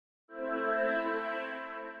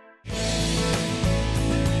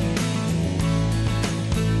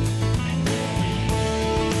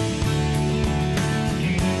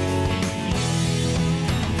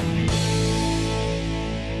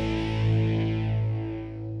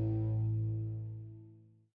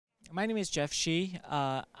My name is Jeff Shi.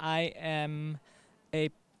 I am a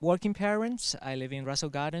working parent. I live in Russell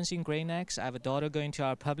Gardens in Great Neck. I have a daughter going to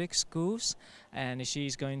our public schools, and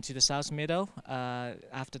she's going to the South Middle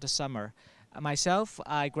after the summer. Myself,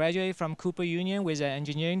 I graduated from Cooper Union with an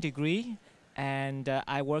engineering degree, and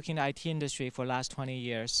I work in the IT industry for the last 20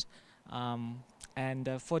 years.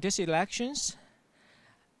 For these elections,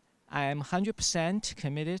 I am 100%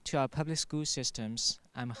 committed to our public school systems.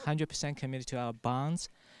 I'm 100% committed to our bonds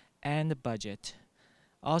and the budget.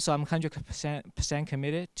 Also, I'm 100%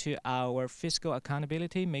 committed to our fiscal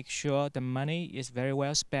accountability, make sure the money is very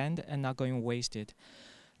well spent and not going wasted.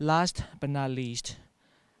 Last but not least,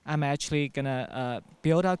 I'm actually gonna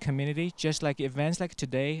build our community, just like events like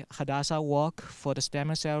today, Hadassah Walk for the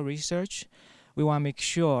stem cell research. We want to make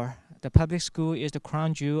sure the public school is the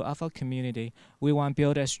crown jewel of our community. We want to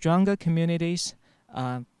build a stronger communities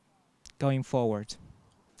going forward.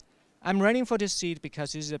 I'm running for this seat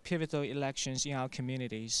because this is a pivotal elections in our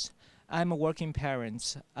communities. I'm a working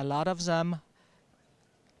parent. A lot of them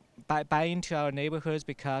buy into our neighborhoods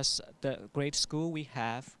because the great school we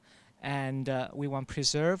have, and we want to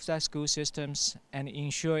preserve that school systems and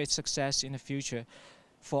ensure its success in the future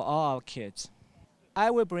for all our kids. I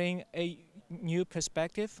will bring a new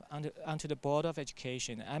perspective onto the Board of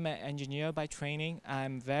Education. I'm an engineer by training.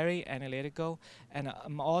 I'm very analytical, and I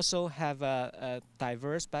also have a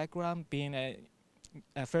diverse background. Being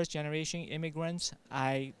a first-generation immigrant,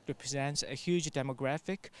 I represent a huge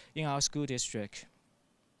demographic in our school district.